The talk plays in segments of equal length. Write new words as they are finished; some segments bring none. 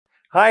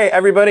Hi,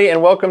 everybody,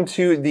 and welcome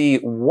to the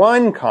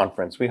One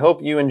Conference. We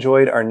hope you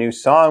enjoyed our new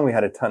song. We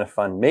had a ton of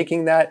fun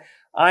making that.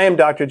 I am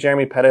Dr.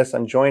 Jeremy Pettus.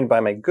 I'm joined by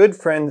my good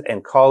friends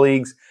and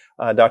colleagues,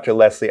 Dr.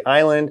 Leslie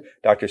Eiland,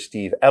 Dr.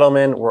 Steve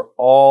Edelman. We're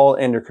all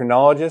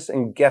endocrinologists,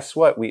 and guess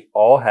what? We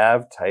all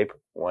have type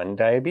 1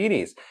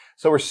 diabetes.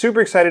 So we're super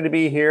excited to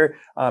be here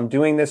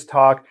doing this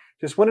talk.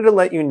 Just wanted to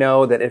let you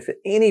know that if at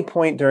any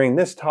point during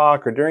this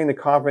talk or during the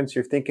conference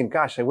you're thinking,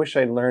 gosh, I wish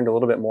I'd learned a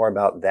little bit more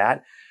about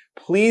that,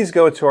 please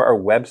go to our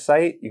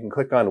website. You can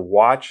click on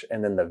Watch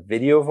and then the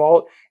Video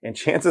Vault. And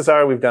chances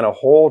are we've done a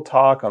whole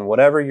talk on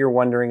whatever you're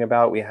wondering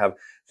about. We have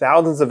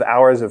thousands of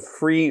hours of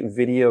free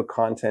video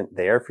content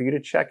there for you to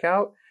check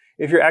out.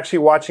 If you're actually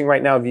watching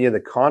right now via the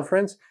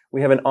conference,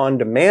 we have an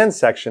on-demand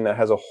section that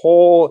has a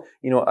whole,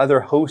 other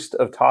host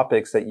of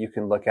topics that you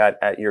can look at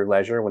your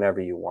leisure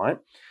whenever you want.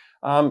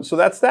 So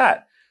that's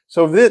that.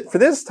 So for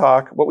this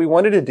talk, what we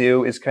wanted to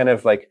do is kind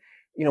of like,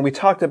 we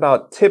talked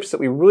about tips that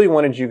we really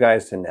wanted you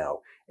guys to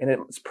know. And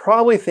it's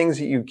probably things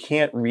that you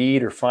can't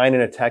read or find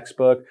in a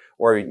textbook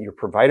or your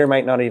provider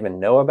might not even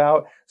know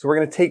about. So we're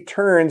going to take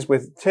turns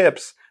with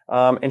tips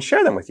and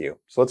share them with you.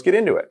 So let's get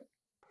into it.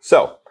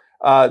 So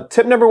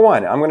tip number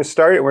one, I'm going to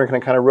start it. We're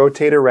going to kind of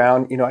rotate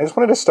around. I just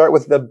wanted to start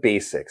with the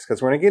basics because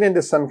we're going to get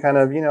into some kind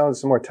of,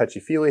 some more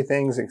touchy-feely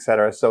things,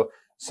 etc. So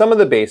some of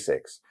the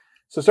basics.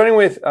 So starting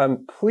with,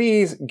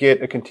 please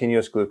get a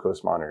continuous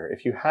glucose monitor.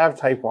 If you have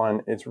type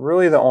 1, it's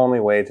really the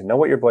only way to know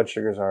what your blood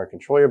sugars are,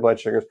 control your blood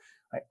sugars.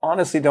 I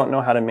honestly don't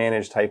know how to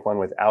manage type 1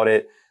 without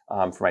it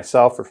for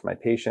myself or for my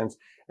patients.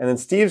 And then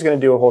Steve's going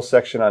to do a whole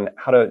section on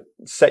how to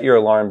set your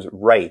alarms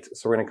right.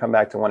 So we're going to come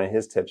back to one of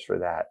his tips for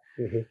that.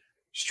 Mm-hmm.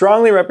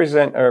 Strongly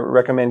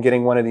recommend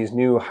getting one of these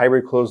new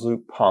hybrid closed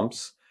loop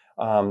pumps.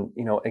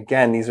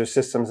 Again, these are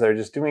systems that are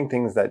just doing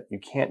things that you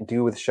can't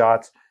do with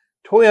shots.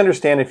 Totally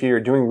understand if you're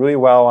doing really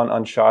well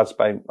on shots,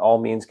 by all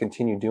means,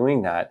 continue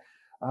doing that.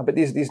 But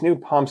these new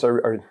pumps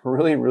are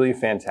really, really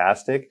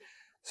fantastic.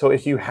 So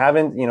if you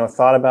haven't,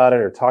 thought about it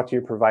or talked to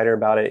your provider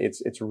about it,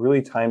 it's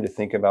really time to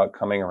think about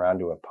coming around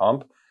to a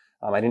pump.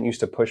 I didn't used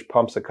to push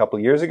pumps a couple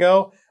years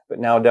ago, but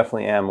now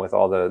definitely am with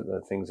all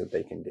the things that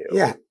they can do.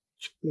 Yeah,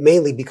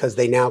 mainly because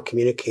they now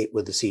communicate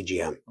with the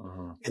CGM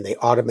and they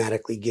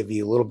automatically give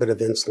you a little bit of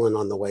insulin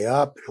on the way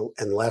up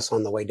and less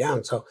on the way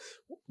down. So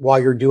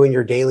while you're doing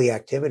your daily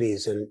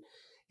activities, and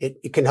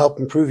it can help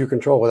improve your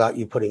control without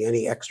you putting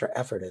any extra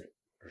effort in.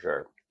 For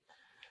sure.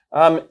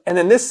 And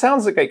then this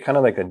sounds like kind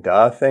of like a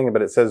duh thing,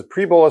 but it says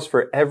pre-bolus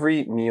for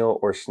every meal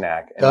or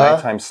snack. And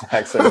nighttime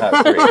snacks are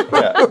not great.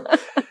 Yeah.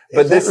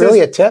 But this is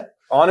really a tip?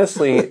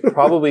 Honestly,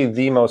 probably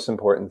the most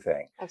important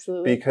thing.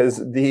 Absolutely. Because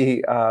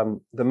the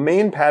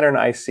main pattern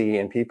I see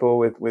in people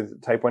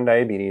with type 1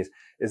 diabetes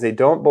is they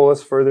don't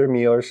bolus for their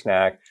meal or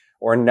snack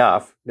or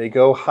enough. They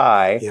go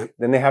high,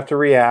 then they have to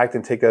react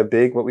and take a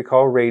big, what we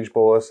call rage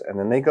bolus, and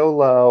then they go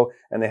low,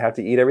 and they have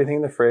to eat everything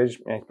in the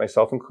fridge,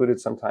 myself included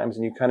sometimes,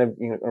 and you kind of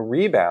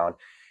rebound.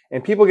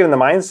 And people get in the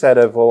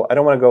mindset of, well, I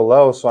don't want to go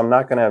low, so I'm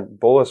not going to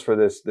bolus for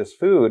this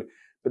food,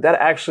 but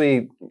that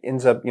actually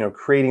ends up,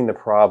 creating the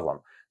problem.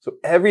 So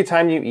every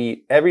time you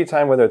eat, every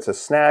time, whether it's a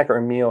snack or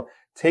a meal,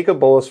 take a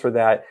bolus for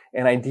that,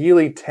 and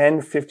ideally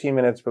 10, 15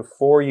 minutes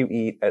before you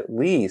eat at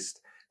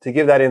least to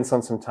give that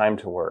insulin some time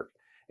to work.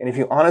 And if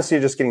you honestly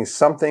are just getting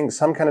some kind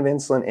of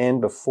insulin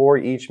in before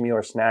each meal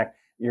or snack,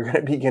 you're going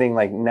to be getting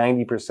like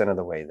 90% of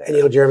the way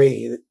there. And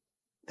Jeremy,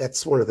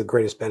 that's one of the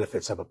greatest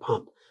benefits of a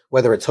pump,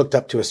 whether it's hooked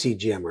up to a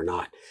CGM or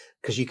not,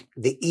 because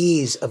the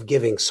ease of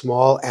giving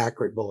small,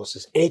 accurate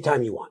boluses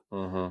anytime you want.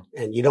 Mm-hmm.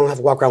 And you don't have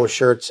to walk around with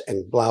shirts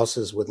and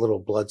blouses with little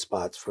blood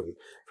spots from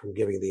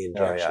giving the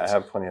injections. Oh yeah, I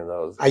have plenty of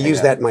those. I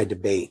use that in my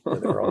debate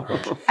with Earl.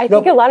 I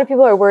think a lot of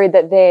people are worried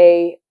that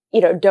they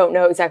don't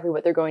know exactly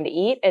what they're going to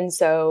eat. And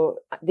so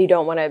they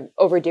don't want to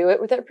overdo it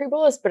with that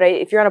pre-bolus. But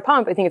if you're on a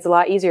pump, I think it's a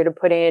lot easier to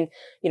put in,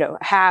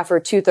 half or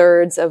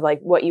 2/3 of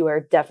like what you are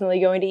definitely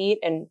going to eat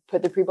and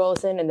put the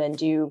pre-bolus in and then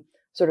do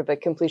sort of a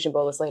completion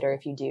bolus later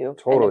if you do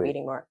end up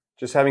eating more.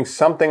 Just having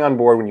something on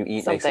board when you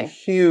eat makes a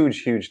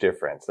huge, huge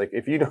difference. Like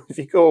if you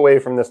go away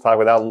from this talk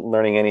without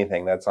learning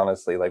anything, that's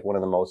honestly like one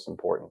of the most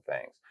important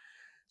things.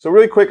 So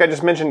really quick, I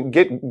just mentioned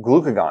get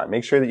glucagon.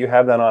 Make sure that you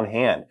have that on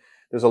hand.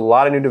 There's a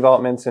lot of new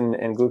developments in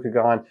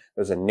glucagon.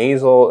 There's a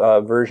nasal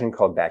version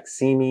called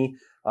Baqsimi.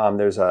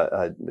 There's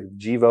a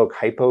Gvoke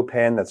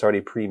HypoPen that's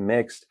already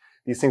pre-mixed.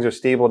 These things are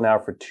stable now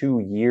for 2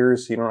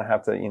 years, so you don't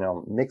have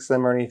to, mix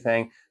them or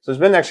anything. So there's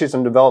been actually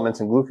some developments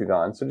in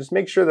glucagon. So just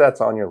make sure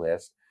that's on your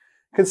list.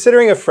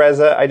 Considering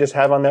Afrezza, I just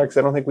have on there because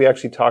I don't think we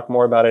actually talk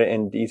more about it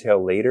in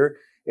detail later.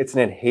 It's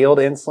an inhaled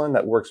insulin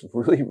that works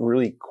really,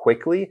 really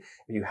quickly.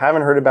 If you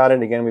haven't heard about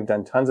it, again, we've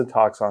done tons of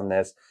talks on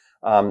this.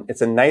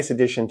 It's a nice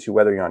addition to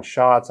whether you're on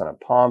shots, on a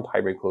pump,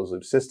 hybrid closed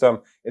loop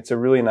system. It's a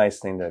really nice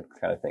thing to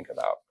kind of think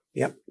about.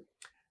 Yep.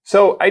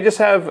 So I just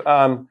have,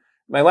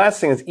 my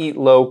last thing is eat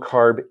low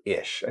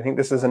carb-ish. I think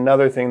this is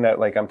another thing that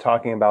I'm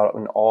talking about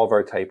in all of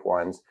our type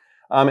 1s.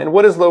 And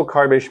what does low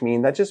carb-ish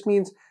mean? That just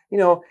means,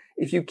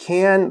 if you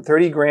can,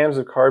 30 grams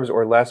of carbs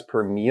or less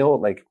per meal,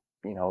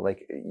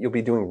 like you'll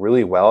be doing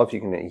really well if you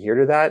can adhere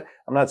to that.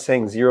 I'm not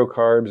saying zero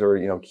carbs or,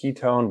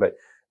 ketone, but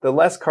the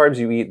less carbs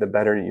you eat, the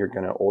better you're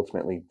going to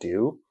ultimately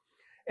do.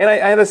 And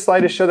I have a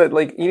slide to show that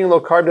like eating low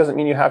carb doesn't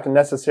mean you have to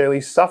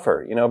necessarily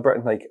suffer.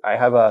 Like I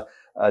have a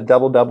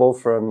double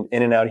from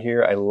In-N-Out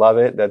here. I love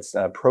it. That's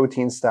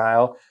protein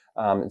style.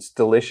 It's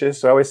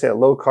delicious. So I always say that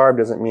low carb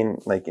doesn't mean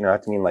like,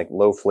 have to mean like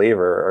low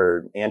flavor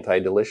or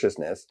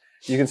anti-deliciousness.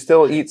 You can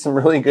still eat some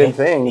really good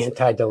things.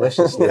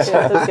 Anti-deliciousness.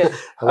 Yeah, that's good.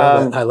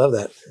 I love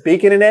that.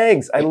 Bacon and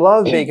eggs. I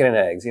love bacon and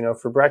eggs.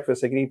 For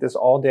breakfast, I can eat this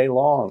all day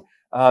long.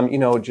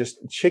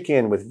 Just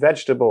chicken with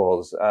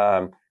vegetables,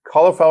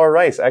 cauliflower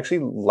rice. I actually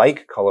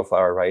like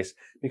cauliflower rice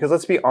because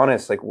let's be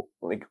honest, like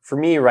for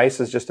me,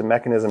 rice is just a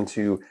mechanism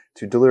to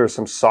deliver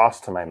some sauce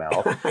to my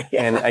mouth.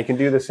 Yeah. And I can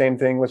do the same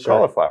thing with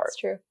cauliflower. That's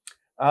true.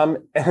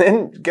 And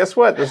then guess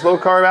what? There's low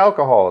carb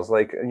alcohols.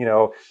 Like,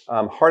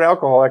 hard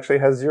alcohol actually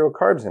has 0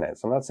 carbs in it.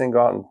 So I'm not saying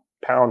go out and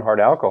pound hard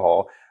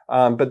alcohol.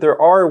 But there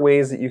are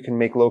ways that you can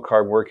make low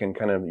carb work in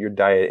kind of your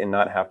diet and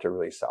not have to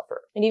really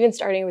suffer. And even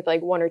starting with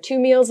like 1 or 2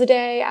 meals a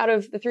day out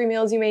of the 3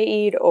 meals you may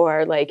eat,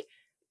 or like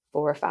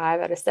 4 or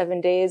 5 out of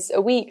 7 days a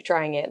week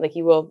trying it, like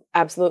you will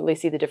absolutely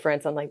see the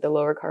difference on like the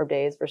lower carb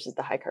days versus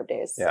the high carb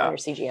days on your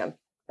CGM.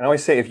 And I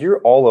always say, if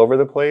you're all over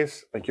the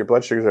place, like your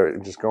blood sugars are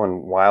just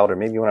going wild, or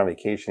maybe you went on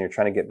vacation, you're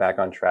trying to get back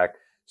on track,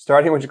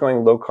 starting with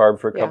going low carb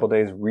for a couple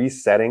days,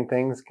 resetting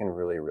things can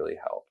really, really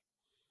help.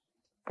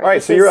 All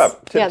right, so you're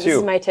up. Tip 2. This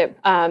is my tip.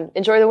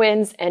 Enjoy the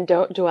wins and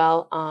don't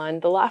dwell on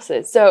the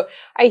losses. So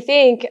I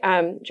think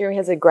Jeremy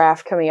has a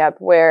graph coming up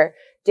where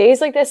days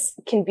like this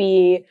can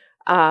be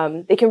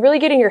they can really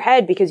get in your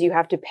head because you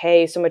have to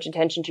pay so much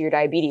attention to your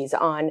diabetes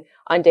on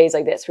days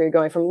like this, where you're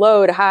going from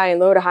low to high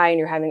and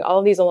you're having all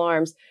of these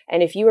alarms.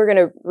 And if you are going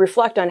to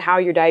reflect on how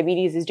your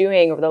diabetes is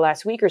doing over the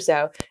last week or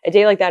so, a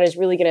day like that is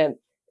really going to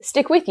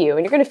stick with you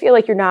and you're going to feel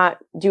like you're not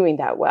doing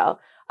that well.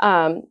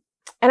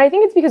 And I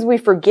think it's because we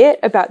forget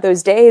about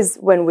those days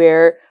when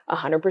we're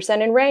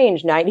 100% in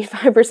range,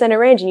 95% in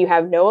range, and you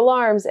have no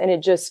alarms and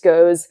it just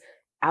goes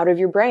out of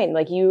your brain.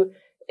 Like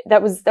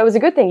that was a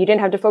good thing. You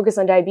didn't have to focus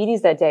on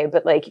diabetes that day,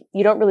 but like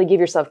you don't really give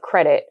yourself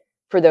credit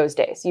for those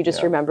days. You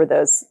just remember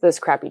those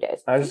crappy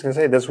days. I was just going to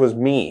say, this was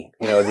me,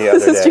 the other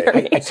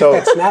day. So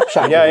a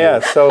snapshot. Yeah.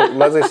 So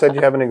Leslie said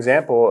you have an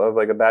example of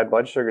like a bad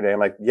blood sugar day. I'm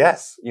like,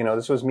 yes,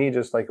 this was me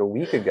just like a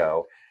week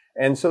ago.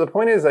 And so the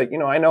point is like,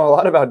 I know a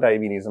lot about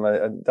diabetes. I'm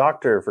a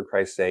doctor, for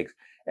Christ's sakes.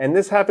 And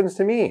this happens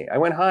to me. I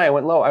went high, I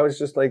went low. I was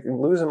just like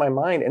losing my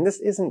mind. And this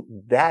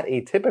isn't that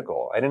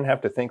atypical. I didn't have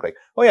to think like,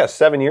 oh yeah,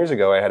 7 years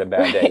ago I had a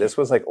bad day. This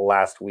was like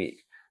last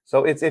week.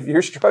 So if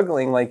you're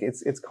struggling, like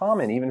it's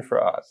common even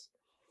for us.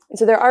 And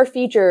so there are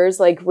features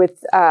like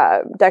with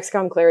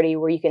Dexcom Clarity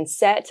where you can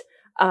set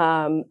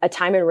a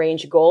time and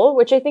range goal,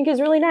 which I think is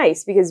really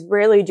nice because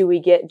rarely do we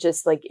get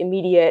just like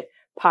immediate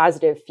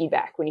positive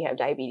feedback when you have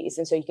diabetes.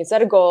 And so you can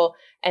set a goal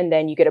and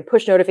then you get a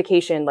push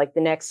notification like the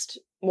next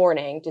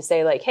morning to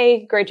say like,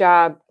 hey, great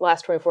job.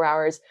 Last 24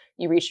 hours,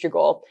 you reached your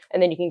goal.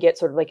 And then you can get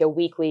sort of like a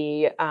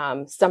weekly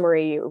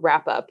summary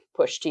wrap up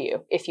push to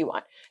you if you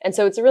want. And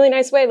so it's a really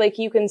nice way. Like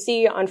you can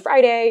see on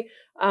Friday,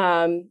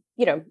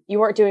 you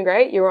weren't doing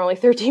great. You were only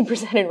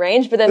 13% in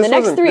range, but then the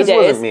next 3 days. This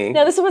wasn't me.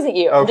 No, this wasn't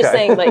you. Okay. I'm just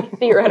saying like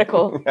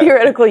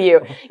theoretical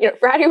you.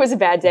 Friday was a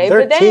bad day,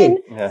 13.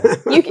 But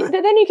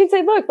then you can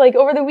say, look, like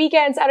over the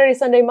weekend, Saturday,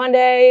 Sunday,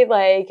 Monday,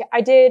 like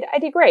I did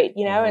great,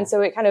 And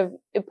so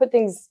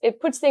it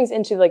puts things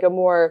into like a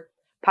more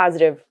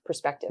positive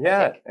perspective.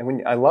 Yeah.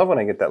 And I love when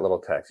I get that little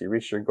text, you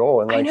reached your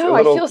goal. And like I know, a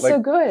little, I feel so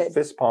good.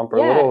 Fist pump or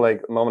a little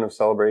like moment of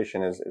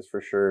celebration is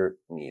for sure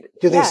needed.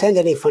 Do they send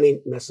any funny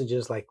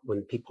messages like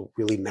when people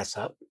really mess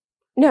up?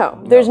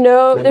 No,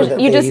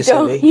 you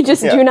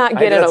just do not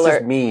get an alert. That's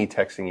just me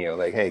texting you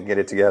like, hey, get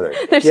it together.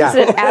 There's just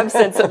an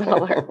absence of an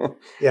alert.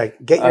 Yeah,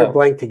 get your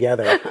blank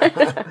together.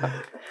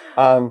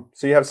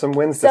 So you have some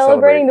wins to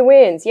celebrating the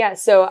wins. Yeah.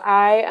 So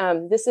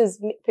this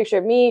is a picture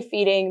of me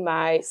feeding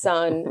my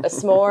son a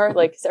s'more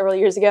like several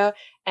years ago.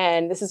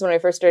 And this is when I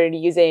first started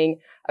using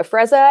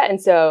Afrezza. And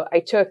so I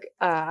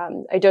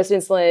dosed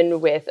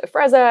insulin with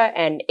Afrezza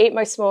and ate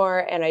my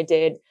s'more and I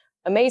did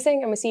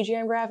amazing. I'm a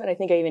CGM graph. And I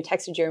think I even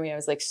texted Jeremy. I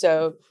was like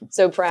so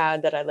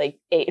proud that I like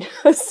ate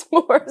a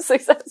s'more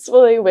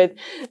successfully with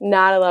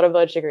not a lot of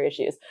blood sugar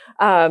issues.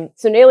 So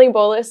nailing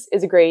bolus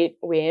is a great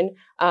win.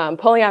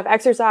 Pulling off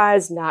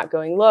exercise, not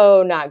going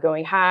low, not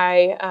going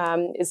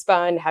high, is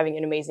fun. Having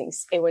an amazing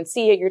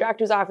A1C at your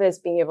doctor's office,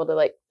 being able to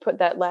like put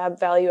that lab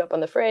value up on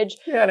the fridge,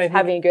 and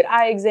having a good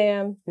eye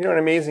exam. An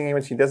amazing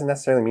A1C doesn't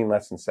necessarily mean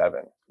less than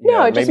 7.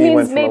 It just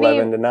means maybe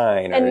 11 to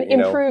 9. An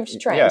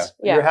improved trend.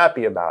 Yeah. You're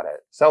happy about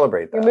it.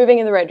 Celebrate that. You're moving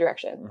in the right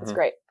direction. That's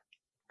great.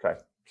 Okay.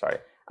 Sorry.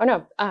 Oh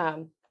no.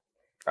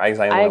 Eye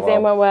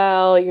exam went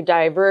well. Your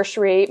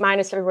diversary, mine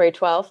is February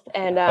 12th.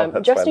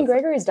 And Justin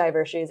Gregory's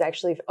diversary is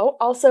actually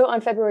also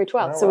on February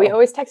 12th. So we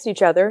always text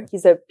each other.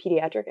 He's a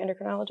pediatric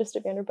endocrinologist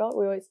at Vanderbilt.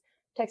 We always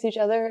text each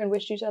other and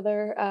wish each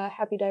other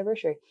happy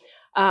diversary.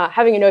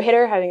 Having a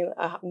no-hitter, having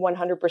a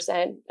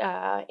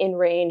 100% in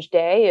range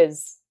day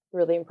is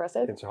really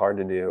impressive. It's hard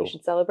to do. You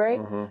should celebrate.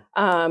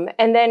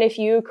 And then if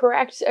you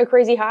correct a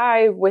crazy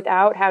high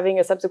without having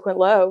a subsequent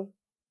low,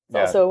 it's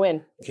also a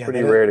win. It's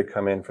pretty rare to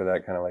come in for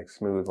that kind of like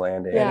smooth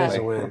landing. Yeah. It is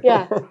a win.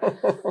 Yeah.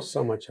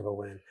 So much of a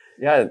win.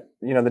 Yeah.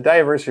 You know, the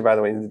diversity, by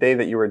the way, is the day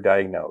that you were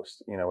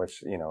diagnosed, you know,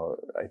 which, you know,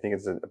 I think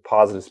it's a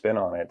positive spin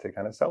on it to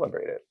kind of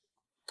celebrate it.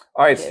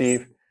 All right,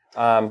 Steve.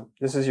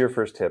 This is your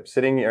first tip: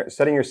 setting your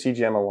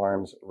CGM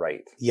alarms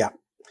right. Yeah.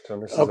 So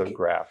this is a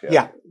graph.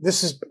 Yeah.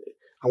 This is.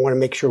 I want to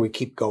make sure we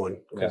keep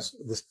going because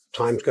this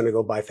time's going to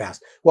go by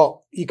fast.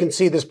 Well, you can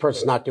see this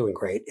person's not doing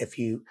great. If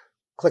you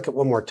click it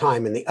one more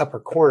time in the upper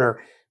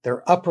corner,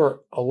 their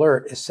upper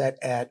alert is set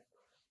at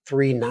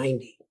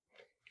 390,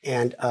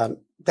 and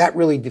that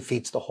really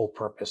defeats the whole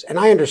purpose. And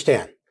I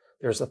understand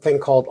there's a thing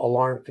called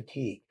alarm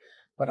fatigue.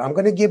 But I'm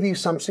going to give you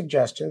some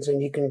suggestions,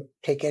 and you can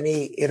take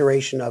any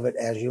iteration of it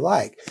as you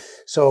like.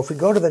 So if we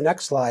go to the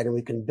next slide and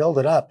we can build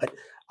it up, but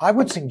I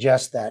would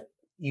suggest that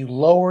you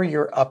lower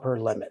your upper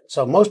limit.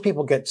 So most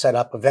people get set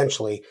up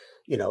eventually,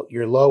 you know,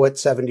 you're low at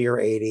 70 or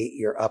 80,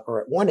 you're upper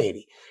at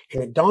 180.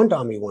 And it dawned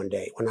on me one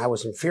day when I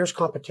was in fierce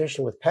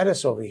competition with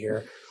Pettus over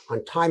here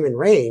on time and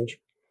range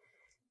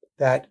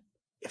that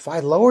if I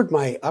lowered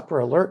my upper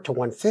alert to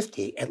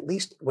 150, at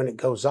least when it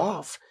goes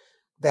off,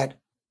 that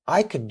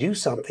I could do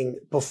something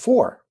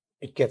before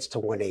it gets to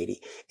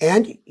 180.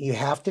 And you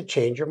have to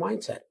change your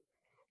mindset.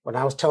 When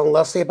I was telling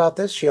Leslie about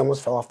this, she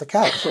almost fell off the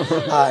couch.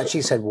 And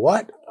she said,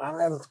 what?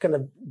 That's going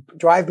to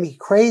drive me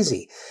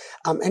crazy.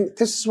 And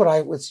this is what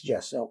I would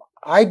suggest. So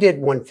I did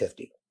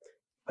 150.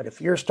 But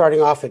if you're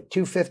starting off at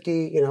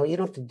 250, you know, you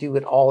don't have to do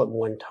it all at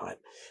one time.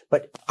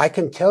 But I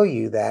can tell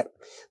you that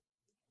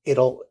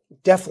it'll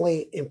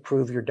definitely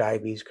improve your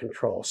diabetes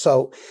control.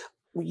 So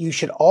you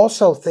should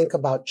also think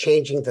about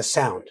changing the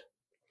sound.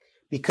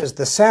 Because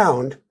the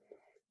sound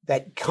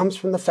that comes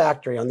from the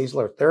factory on these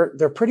alerts,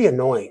 they're pretty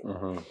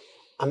annoying.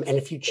 And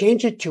if you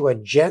change it to a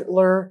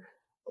gentler,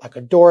 like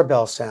a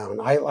doorbell sound,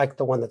 I like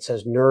the one that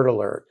says nerd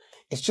alert.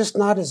 It's just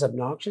not as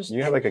obnoxious.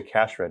 You have like a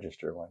cash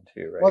register one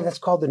too, right? Well, that's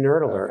called the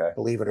nerd alert,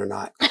 believe it or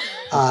not.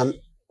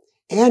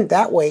 And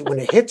that way, when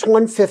it hits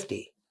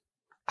 150,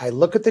 I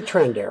look at the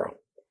trend arrow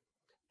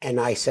and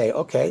I say,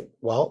 okay,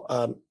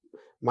 well,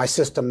 my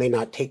system may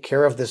not take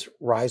care of this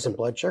rise in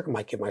blood sugar. I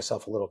might give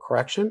myself a little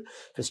correction.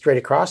 If it's straight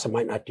across, I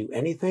might not do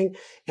anything.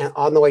 And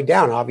on the way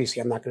down,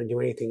 obviously, I'm not going to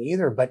do anything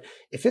either. But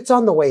if it's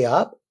on the way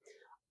up,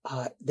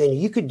 then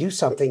you could do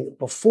something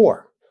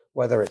before,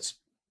 whether it's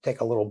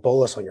take a little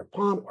bolus on your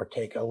pump or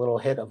take a little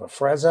hit of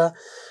Afrezza.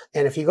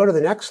 And if you go to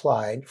the next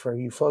slide, for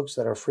you folks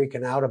that are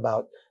freaking out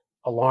about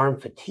alarm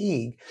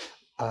fatigue,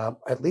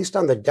 at least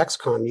on the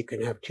Dexcom, you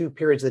can have 2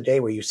 periods of the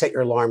day where you set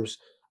your alarms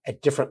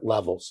at different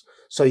levels.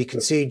 So you can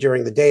see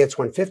during the day it's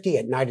 150,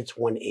 at night it's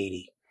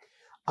 180.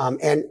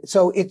 And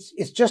so it's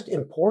just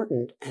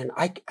important. And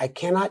I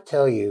cannot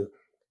tell you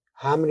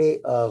how many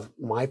of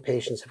my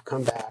patients have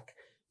come back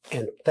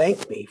and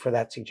thanked me for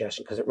that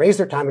suggestion because it raised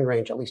their time in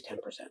range at least 10%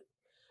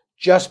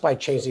 just by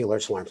changing the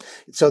alerts alarms.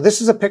 So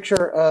this is a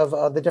picture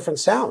of the different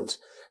sounds.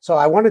 So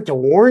I wanted to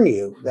warn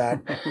you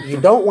that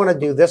you don't want to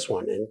do this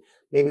one. And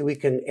maybe we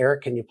can,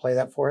 Eric, can you play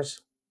that for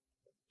us?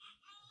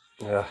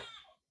 Yeah,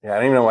 I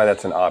don't even know why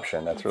that's an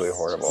option. That's really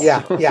horrible.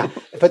 Yeah.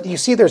 But you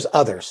see there's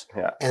others.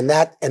 Yeah. And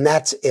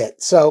that's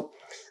it. So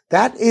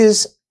that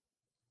is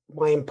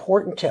my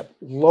important tip.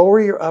 Lower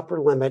your upper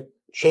limit,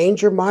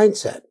 change your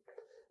mindset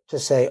to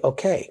say,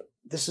 okay,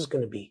 this is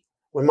going to be,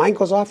 when mine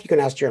goes off, you can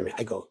ask Jeremy.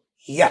 I go,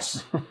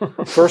 yes.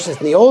 Versus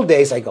in the old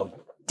days, I go,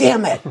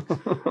 damn it.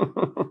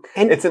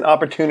 And it's an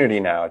opportunity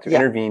now to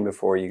intervene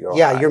before you go.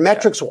 Yeah, your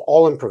metrics will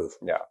all improve.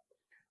 Yeah.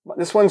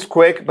 This one's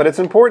quick, but it's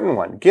an important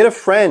one. Get a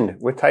friend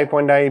with type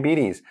 1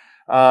 diabetes.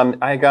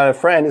 I got a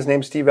friend, his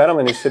name's Steve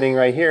Edelman, who's sitting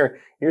right here.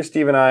 Here's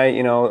Steve and I,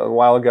 you know, a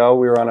while ago,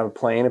 we were on a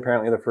plane,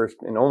 apparently the first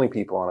and only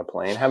people on a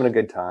plane, having a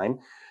good time.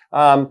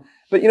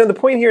 But, you know, the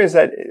point here is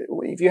that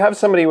if you have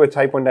somebody with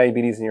type 1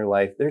 diabetes in your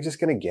life, they're just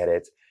going to get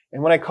it.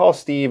 And when I call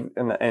Steve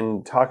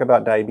and talk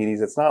about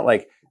diabetes, it's not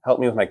like, help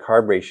me with my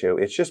carb ratio.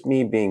 It's just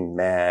me being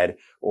mad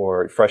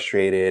or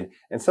frustrated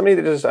and somebody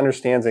that just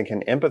understands and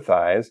can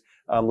empathize.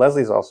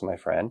 Leslie's also my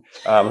friend,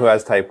 who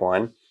has type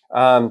 1.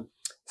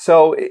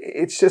 So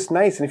it's just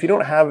nice. And if you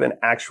don't have an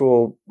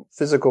actual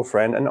physical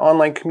friend, an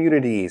online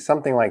community,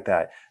 something like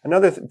that.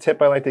 Another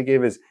tip I like to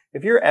give is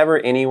if you're ever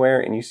anywhere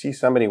and you see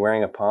somebody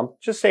wearing a pump,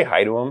 just say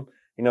hi to them.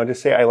 You know,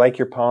 just say, I like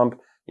your pump.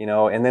 You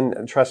know, and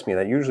then trust me,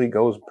 that usually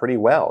goes pretty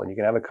well, and you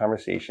can have a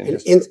conversation.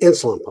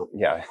 Insulin pump.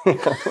 Yeah.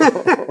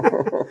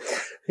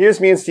 Here's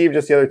me and Steve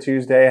just the other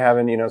Tuesday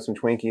having, you know, some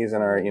Twinkies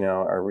in our, you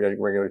know, our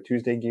regular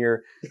Tuesday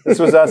gear. This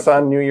was us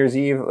on New Year's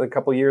Eve a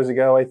couple years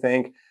ago, I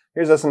think.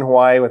 Here's us in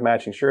Hawaii with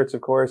matching shirts,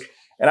 of course.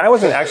 And I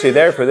wasn't actually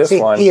there for this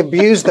one. He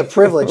abused the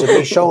privilege of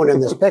me showing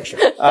him this picture.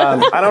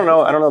 I don't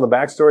know the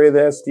backstory of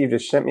this. Steve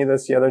just sent me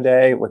this the other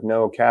day with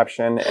no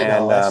caption,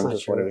 and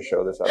just wanted to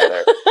show this out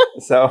there.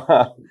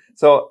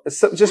 So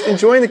just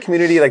enjoying the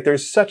community. Like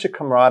there's such a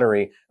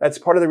camaraderie. That's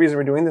part of the reason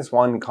we're doing this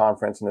one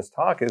conference and this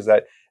talk is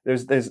that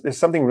there's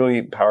something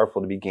really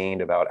powerful to be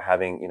gained about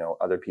having, you know,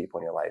 other people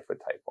in your life with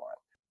type 1.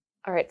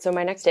 All right. So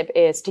my next tip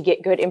is to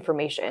get good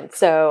information.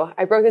 So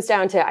I broke this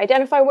down to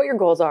identify what your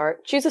goals are,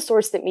 choose a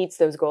source that meets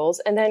those goals,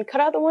 and then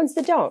cut out the ones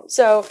that don't.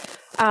 So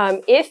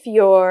if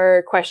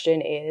your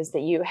question is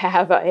that you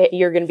have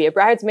you're going to be a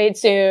bridesmaid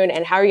soon,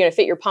 and how are you going to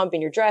fit your pump in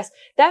your dress,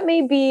 that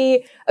may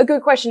be a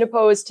good question to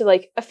pose to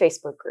like a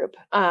Facebook group,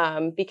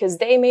 because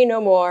they may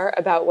know more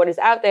about what is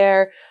out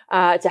there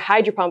to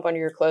hide your pump under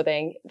your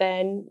clothing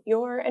than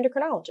your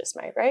endocrinologist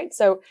might, right?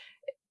 So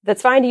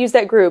that's fine to use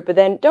that group, but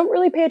then don't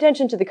really pay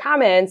attention to the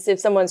comments if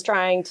someone's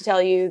trying to tell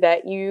you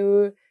that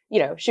you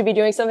should be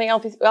doing something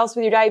else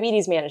with your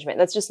diabetes management.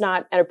 That's just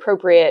not an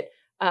appropriate,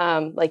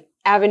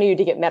 avenue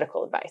to get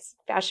medical advice.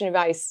 Fashion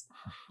advice,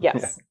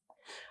 yes.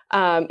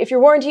 Yeah. If your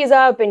warranty is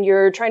up and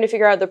you're trying to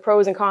figure out the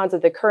pros and cons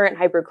of the current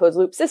hybrid closed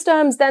loop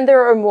systems, then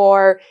there are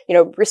more,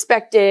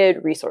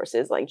 respected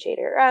resources like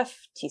JDRF,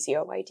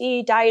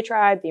 TCOYD,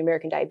 Diatribe, the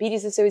American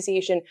Diabetes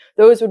Association.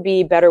 Those would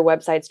be better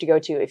websites to go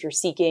to if you're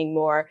seeking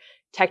more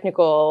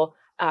technical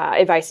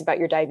advice about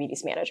your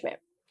diabetes management.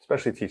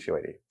 Especially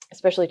TCOYD.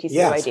 Especially TCOYD.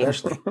 Yeah,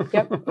 especially.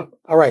 Yep.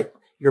 All right.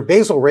 Your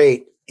basal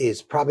rate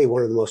is probably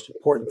one of the most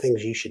important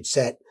things you should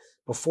set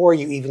before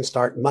you even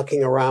start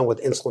mucking around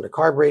with insulin to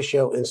carb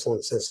ratio,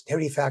 insulin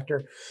sensitivity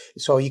factor.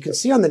 So you can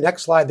see on the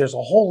next slide, there's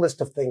a whole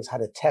list of things how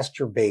to test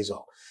your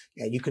basal.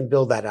 Yeah, you can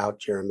build that out,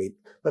 Jeremy.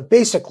 But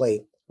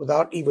basically,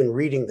 without even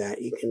reading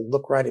that, you can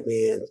look right at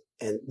me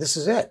and this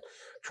is it.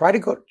 Try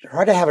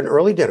to have an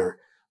early dinner.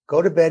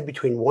 Go to bed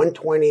between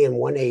 120 and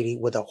 180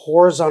 with a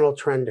horizontal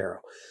trend arrow.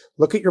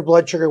 Look at your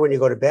blood sugar when you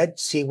go to bed.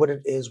 See what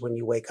it is when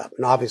you wake up.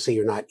 And obviously,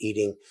 you're not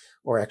eating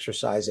or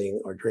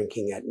exercising or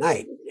drinking at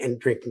night and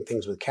drinking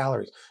things with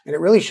calories. And it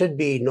really should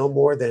be no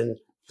more than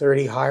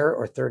 30 higher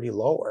or 30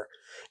 lower.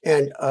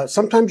 And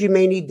sometimes you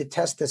may need to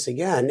test this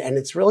again. And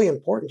it's really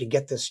important to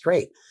get this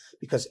straight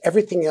because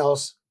everything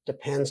else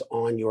depends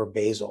on your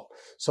basal.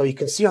 So you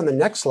can see on the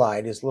next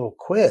slide is a little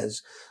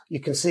quiz.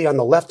 You can see on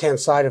the left-hand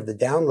side of the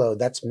download,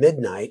 that's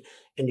midnight.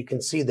 And you can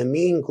see the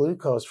mean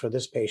glucose for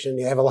this patient.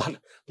 They have a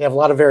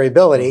lot of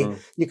variability. Mm-hmm.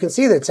 You can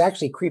see that it's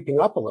actually creeping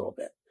up a little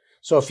bit.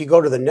 So if you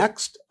go to the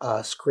next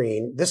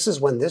screen, this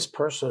is when this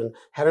person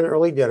had an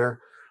early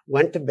dinner,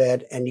 went to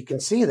bed, and you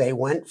can see they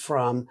went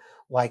from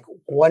like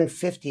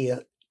 150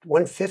 to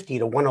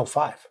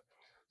 105.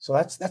 So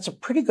that's a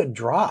pretty good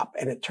drop.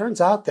 And it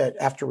turns out that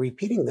after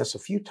repeating this a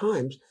few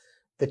times,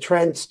 the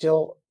trend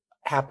still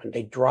happened.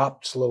 They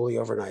dropped slowly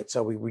overnight.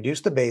 So we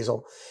reduced the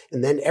basal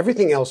and then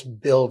everything else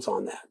builds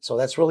on that. So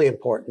that's really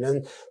important.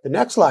 And the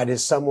next slide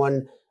is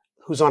someone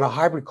who's on a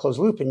hybrid closed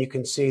loop. And you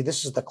can see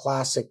this is the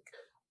classic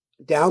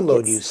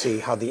download. You see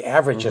how the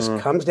average just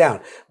comes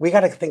down. We got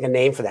to think a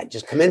name for that.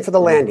 Just come in for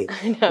the landing.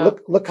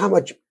 Look how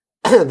much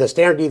the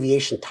standard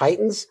deviation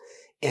tightens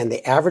and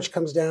the average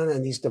comes down.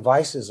 And these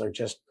devices are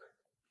just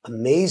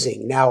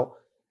amazing. Now,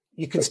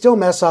 you can still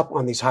mess up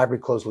on these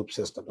hybrid closed loop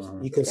systems.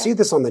 You can see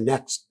this on the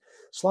next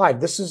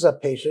slide. This is a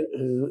patient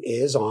who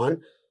is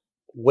on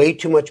way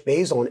too much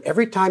basal. And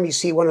every time you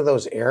see one of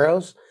those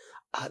arrows,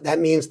 that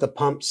means the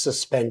pump's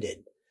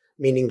suspended,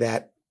 meaning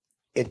that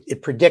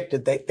it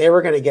predicted that they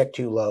were going to get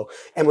too low.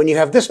 And when you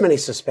have this many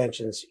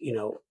suspensions,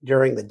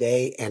 during the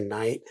day and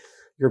night,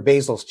 your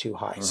basal's too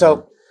high.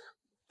 So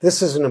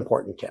this is an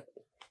important tip.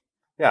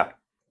 Yeah.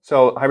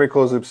 So hybrid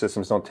closed loop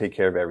systems don't take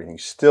care of everything. You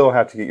still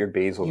have to get your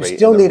basal rate. You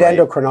still need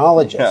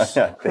endocrinologists.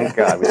 Yeah, thank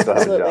God we still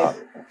have a job.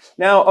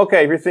 Now,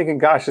 okay, if you're thinking,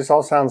 gosh, this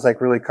all sounds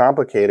like really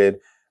complicated.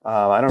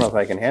 I don't know if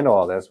I can handle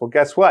all this. Well,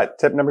 guess what?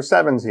 Tip number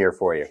 7's here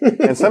for you.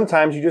 And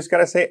sometimes you just got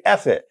to say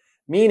F it.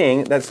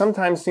 Meaning that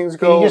sometimes things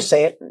go... Can you just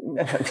say it?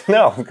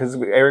 No, because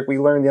Eric, we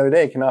learned the other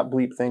day, cannot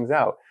bleep things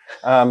out.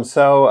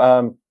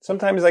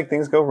 Sometimes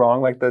things go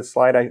wrong, like the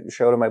slide I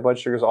showed of my blood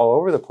sugars all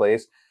over the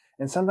place.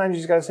 And sometimes you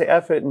just got to say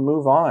F it and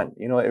move on.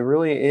 It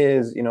really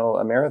is,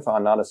 a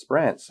marathon, not a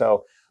sprint.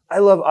 So I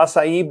love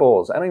acai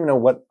bowls. I don't even know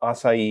what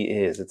acai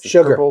is. It's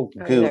a purple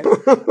goop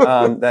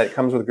that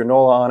comes with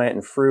granola on it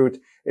and fruit.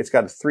 It's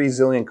got 3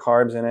 zillion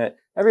carbs in it.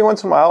 Every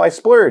once in a while I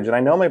splurge and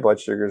I know my blood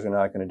sugars are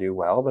not going to do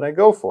well, but I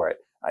go for it.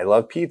 I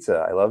love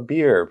pizza. I love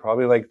beer.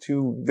 Probably like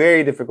 2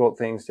 very difficult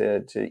things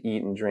to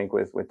eat and drink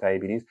with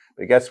diabetes.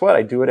 But guess what?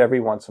 I do it every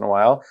once in a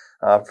while.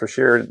 For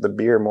sure, the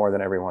beer more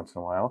than every once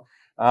in a while.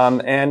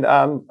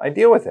 I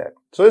deal with it.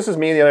 So this is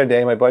me the other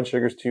day. My blood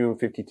sugar's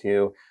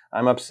 252.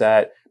 I'm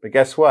upset. But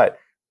guess what?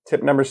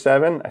 Tip number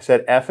 7, I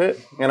said F it,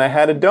 and I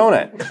had a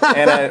donut.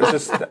 And I was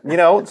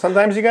just,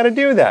 sometimes you got to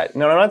do that.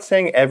 No, I'm not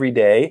saying every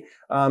day,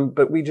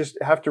 but we just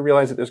have to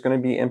realize that there's going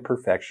to be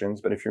imperfections.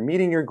 But if you're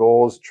meeting your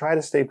goals, try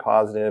to stay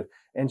positive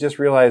and just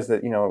realize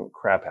that,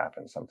 crap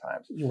happens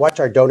sometimes. You watch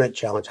our donut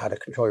challenge, how to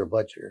control your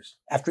blood sugars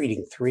after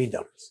eating 3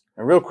 donuts.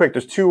 And real quick,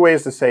 there's 2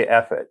 ways to say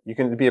F it. You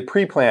can be a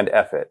pre-planned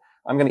F it.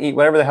 I'm going to eat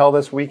whatever the hell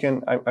this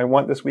weekend I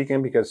want this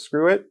weekend because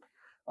screw it,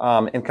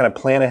 and kind of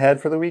plan ahead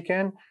for the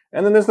weekend.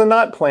 And then there's the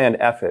not planned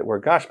F it, where,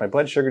 gosh, my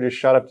blood sugar just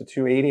shot up to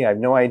 280. I have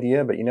no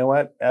idea, but you know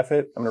what? F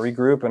it. I'm going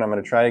to regroup and I'm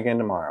going to try again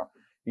tomorrow.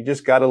 You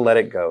just got to let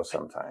it go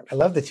sometimes. I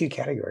love the 2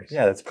 categories.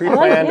 Yeah, that's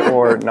pre-planned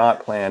or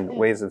not planned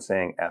ways of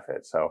saying F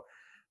it. So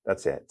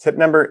that's it. Tip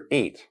number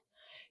 8.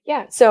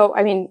 Yeah. So,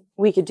 I mean,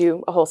 we could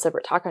do a whole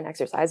separate talk on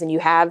exercise, and you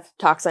have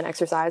talks on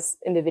exercise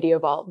in the video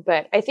vault.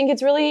 But I think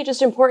it's really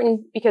just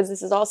important because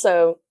this is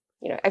also,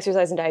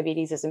 exercise and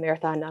diabetes is a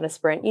marathon, not a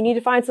sprint. You need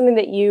to find something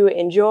that you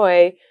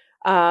enjoy,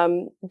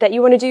 that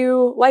you want to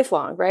do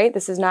lifelong, right?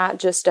 This is not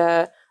just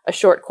a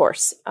short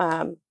course.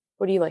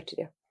 What do you like to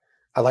do?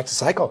 I like to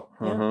cycle.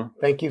 Mm-hmm.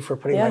 Thank you for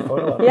putting my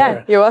photo up.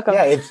 Yeah, you're welcome.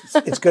 Yeah,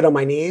 it's good on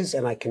my knees,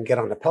 and I can get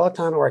on a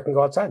Peloton or I can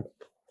go outside.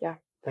 Yeah.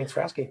 Thanks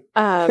for asking.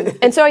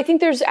 And so I think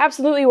there's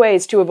absolutely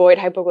ways to avoid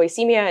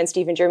hypoglycemia, and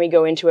Steve and Jeremy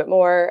go into it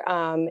more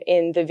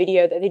in the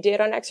video that they did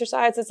on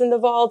exercise that's in the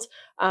vault.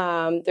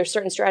 There's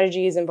certain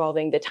strategies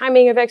involving the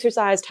timing of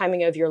exercise,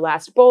 timing of your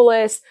last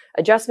bolus,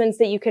 adjustments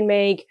that you can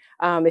make.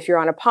 If you're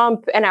on a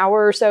pump an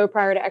hour or so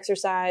prior to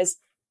exercise.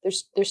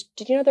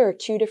 Did you know there are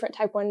 2 different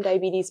type 1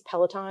 diabetes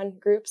Peloton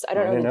groups? I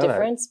don't know the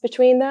difference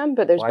between them,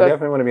 but there's both. I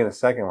definitely want to be in the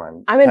second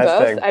one. I'm in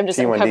both. I'm just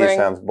T1D covering,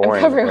 sounds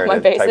boring I'm covering my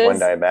bases. Type 1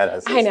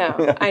 diabetes. I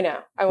know.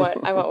 I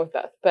went with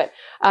both. But,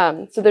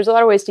 so there's a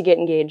lot of ways to get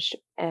engaged.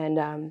 And,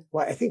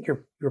 well, I think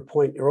your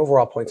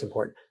overall point's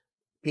important.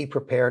 Be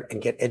prepared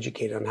and get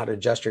educated on how to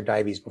adjust your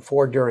diabetes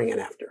before, during, and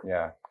after.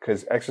 Yeah,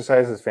 because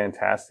exercise is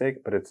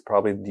fantastic, but it's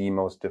probably the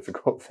most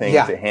difficult thing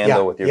to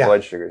handle with your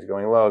blood sugars,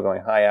 going low,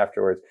 going high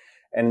afterwards.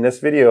 And in this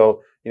video,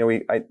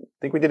 I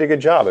think we did a good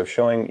job of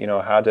showing,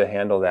 how to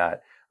handle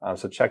that.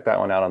 So check that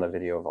one out on the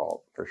video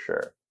vault for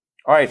sure.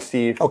 All right,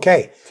 Steve.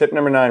 Okay. Tip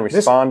number 9,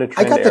 respond to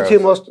trend arrows. I got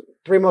the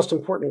 3 most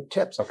important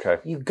tips. Okay.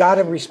 You got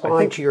to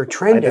respond to your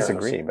trend arrows. I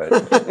disagree, but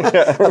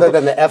other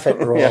than the effort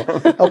rule.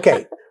 Yeah.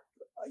 Okay.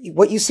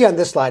 What you see on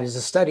this slide is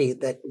a study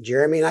that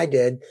Jeremy and I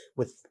did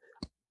with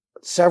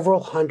several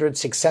hundred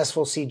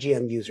successful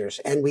CGM users.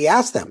 And we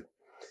asked them,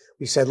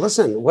 we said,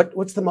 listen,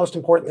 what's the most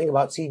important thing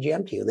about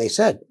CGM to you? And they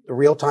said the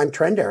real-time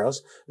trend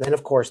arrows, then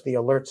of course the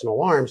alerts and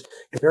alarms.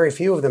 And very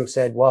few of them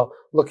said, well,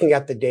 looking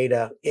at the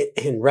data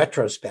in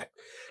retrospect.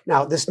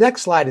 Now, this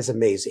next slide is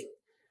amazing.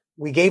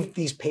 We gave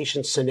these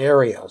patients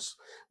scenarios.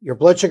 Your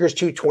blood sugar is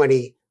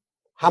 220.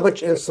 How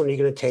much insulin are you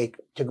going to take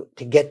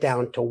to get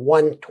down to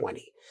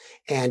 120?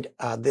 And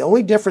the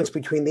only difference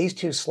between these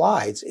 2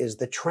 slides is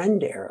the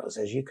trend arrows,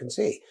 as you can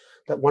see.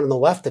 That one on the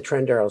left, the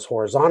trend arrow is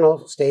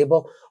horizontal,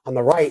 stable. On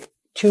the right,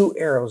 2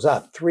 arrows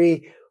up,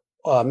 3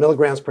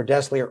 milligrams per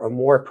deciliter or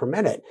more per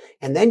minute.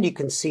 And then you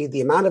can see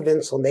the amount of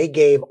insulin they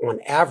gave on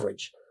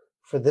average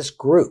for this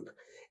group.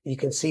 You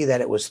can see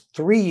that it was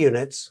 3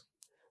 units,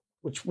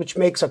 which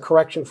makes a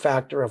correction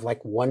factor of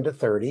like 1 to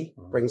 30,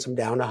 brings them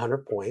down to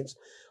 100 points,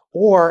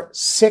 or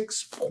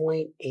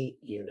 6.8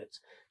 units,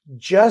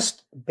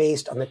 just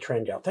based on the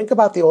trend arrow. Think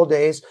about the old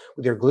days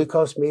with your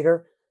glucose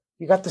meter.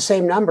 You got the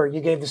same number. You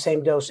gave the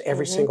same dose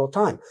every single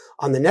time.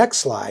 On the next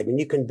slide, and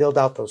you can build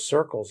out those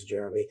circles,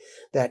 Jeremy,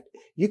 that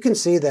you can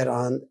see that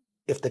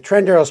if the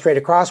trend arrow is straight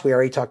across, we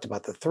already talked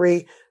about the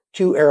 3,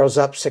 2 arrows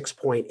up,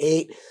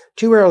 6.8,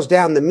 2 arrows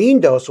down, the mean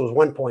dose was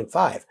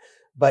 1.5.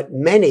 But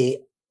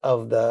many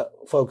of the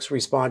folks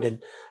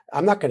responded,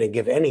 I'm not going to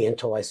give any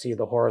until I see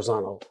the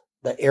horizontal,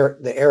 the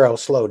arrow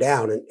slow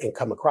down and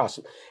come across.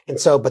 And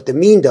so, but the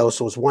mean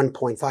dose was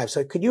 1.5.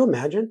 So could you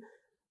imagine?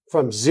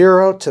 From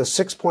 0 to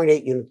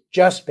 6.8 units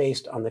just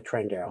based on the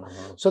trend arrow.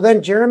 So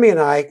then Jeremy and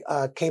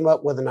I came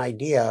up with an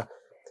idea.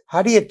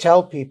 How do you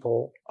tell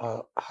people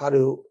how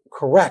to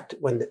correct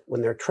when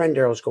their trend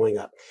arrow is going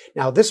up?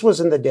 Now, this was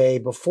in the day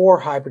before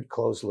hybrid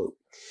closed loop.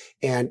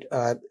 And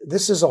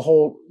this is a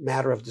whole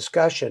matter of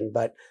discussion.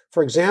 But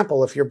for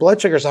example, if your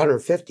blood sugar is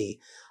 150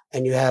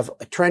 and you have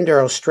a trend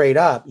arrow straight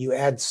up, you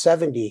add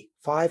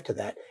 75 to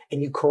that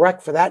and you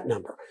correct for that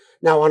number.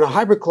 Now, on a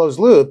hybrid closed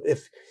loop,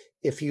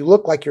 if you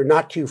look like you're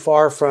not too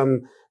far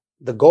from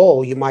the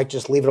goal, you might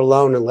just leave it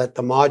alone and let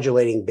the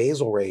modulating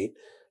basal rate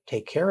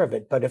take care of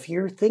it. But if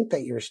you think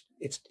that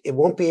it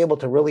won't be able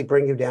to really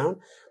bring you down,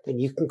 then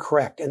you can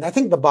correct. And I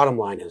think the bottom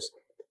line is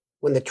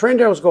when the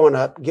trend arrow is going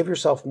up, give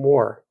yourself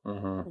more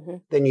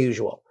than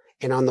usual.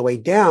 And on the way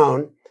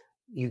down,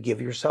 you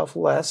give yourself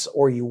less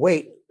or you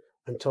wait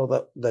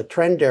until the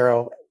trend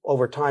arrow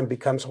over time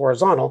becomes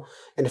horizontal.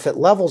 And if it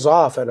levels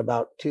off at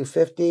about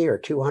 250 or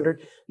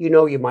 200,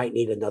 you might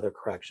need another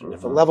correction.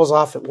 If it levels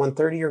off at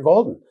 130, you're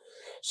golden.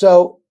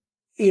 So,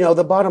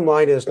 the bottom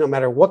line is no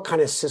matter what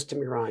kind of system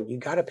you're on, you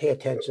got to pay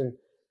attention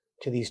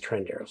to these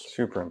trend arrows.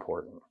 Super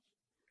important.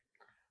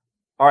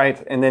 All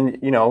right. And then,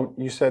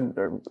 you said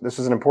this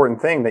is an important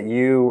thing that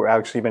you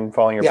actually been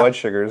following your blood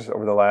sugars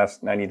over the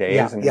last 90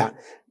 days. Yeah.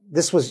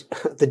 This was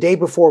the day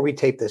before we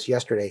taped this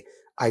yesterday.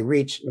 I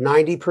reached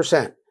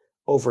 90%.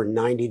 Over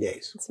 90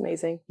 days. It's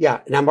amazing.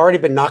 Yeah. And I've already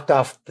been knocked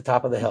off the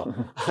top of the hill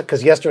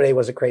because yesterday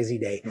was a crazy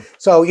day.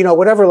 So,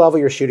 whatever level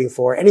you're shooting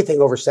for,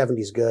 anything over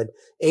 70 is good.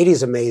 80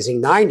 is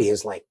amazing. 90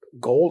 is like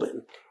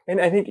golden.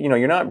 And I think,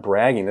 you're not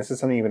bragging. This is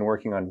something you've been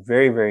working on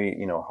very, very,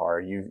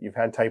 hard. You've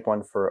had type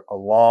 1 for a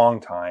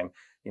long time,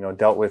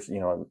 dealt with,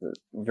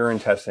 urine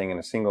testing in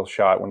a single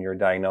shot when you were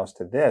diagnosed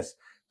to this.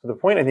 So the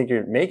point I think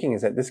you're making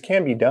is that this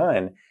can be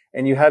done.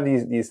 And you have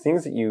these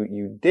things that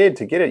you did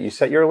to get it. You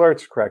set your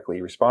alerts correctly.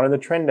 You responded to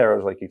trend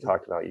arrows like you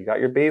talked about. You got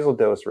your basal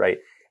dose right.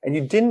 And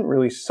you didn't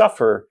really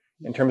suffer,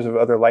 in terms of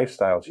other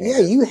lifestyle changes.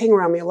 Yeah, you hang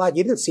around me a lot.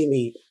 You didn't see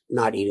me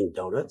not eating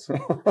donuts.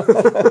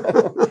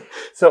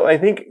 So I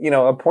think,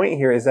 a point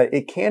here is that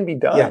it can be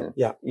done.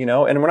 Yeah.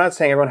 And we're not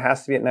saying everyone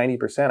has to be at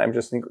 90%. I'm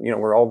just thinking,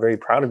 we're all very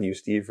proud of you,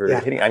 Steve, for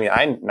hitting. I mean,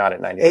 I'm not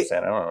at 90%. I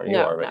don't know where you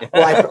are, but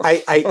well,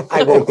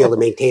 I won't be able to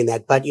maintain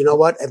that. But you know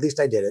what? At least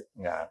I did it.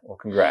 Yeah. Well,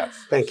 congrats.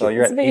 Thank so you.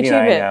 you're at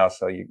 89 now.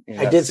 So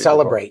I did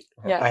celebrate.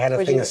 Cool. Yeah. I had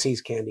a thing of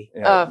See's candy.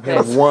 Yeah. You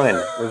had one.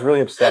 It was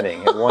really upsetting.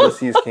 You had one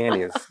See's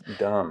candy. It's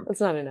dumb.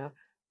 That's not enough.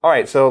 All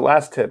right. So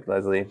last tip,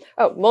 Leslie.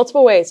 Oh,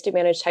 multiple ways to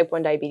manage type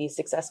 1 diabetes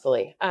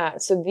successfully.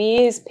 So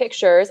these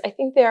pictures, I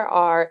think there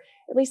are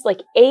at least like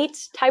 8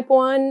 type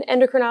 1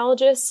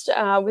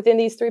 endocrinologists within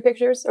these 3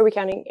 pictures. Are we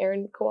counting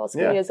Aaron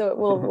Kowalski? Yeah. So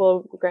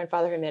we'll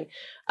grandfather him in.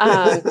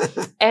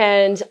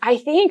 And I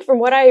think from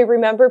what I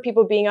remember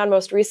people being on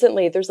most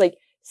recently, there's like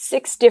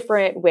 6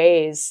 different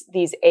ways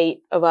these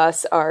 8 of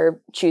us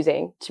are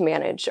choosing to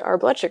manage our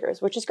blood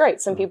sugars, which is great.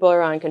 Some people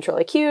are on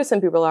Control-IQ,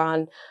 some people are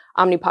on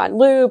Omnipod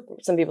Loop,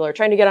 some people are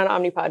trying to get on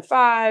Omnipod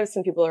 5,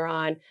 some people are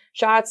on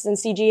shots and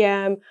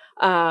CGM.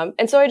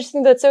 And so I just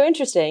think that's so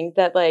interesting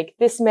that like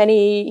this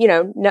many,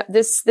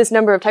 this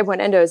number of type 1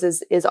 endos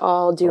is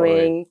all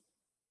doing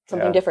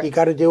something different. You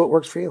got to do what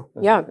works for you.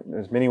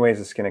 There's many ways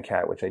to skin a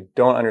cat, which I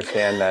don't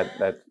understand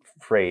that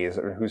phrase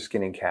or who's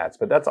skinning cats,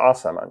 but that's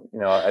awesome.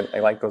 I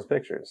like those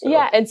pictures. So.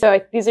 Yeah. And so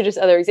these are just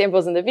other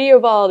examples in the video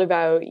vault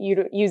about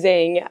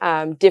using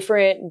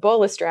different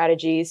bolus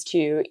strategies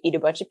to eat a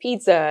bunch of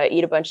pizza,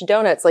 eat a bunch of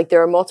donuts. Like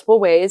there are multiple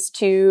ways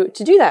to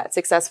do that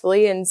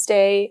successfully and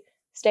stay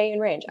in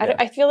range. Yeah.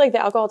 I feel like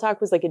the alcohol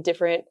talk was like a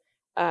different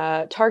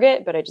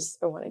target, but I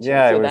wanted to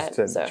it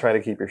was to try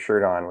to keep your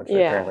shirt on, which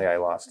apparently I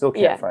lost. Still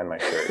can't find my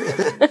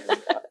shirt.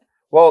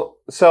 Well,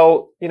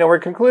 so, we're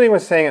concluding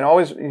with saying, and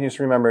always just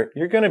remember,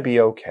 you're going to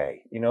be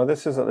okay.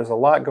 There's a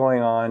lot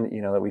going on,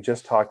 that we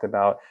just talked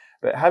about,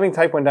 but having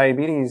type 1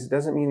 diabetes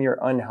doesn't mean you're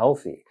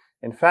unhealthy.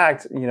 In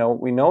fact,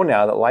 we know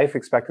now that life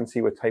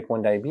expectancy with type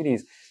 1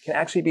 diabetes can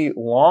actually be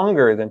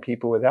longer than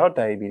people without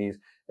diabetes,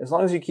 as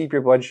long as you keep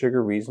your blood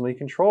sugar reasonably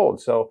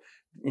controlled. So,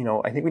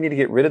 I think we need to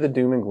get rid of the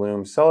doom and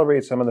gloom,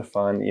 celebrate some of the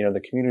fun,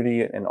 the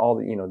community and all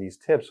the, these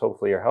tips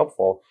hopefully are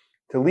helpful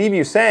to leave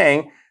you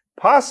saying,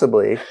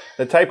 possibly,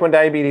 the type 1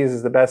 diabetes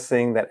is the best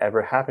thing that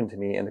ever happened to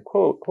me, and the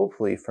quote,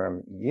 hopefully,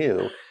 from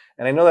you.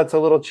 And I know that's a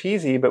little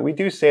cheesy, but we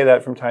do say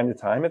that from time to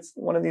time. It's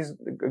one of these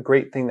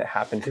great thing that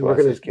happened to us.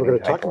 We're going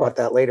to talk about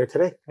that later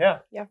today.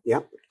 Yeah.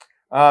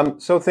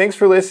 So thanks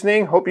for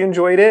listening. Hope you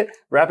enjoyed it.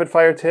 Rapid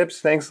fire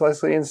tips. Thanks,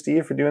 Leslie and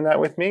Steve, for doing that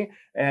with me.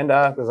 And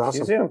it was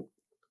awesome. See you soon.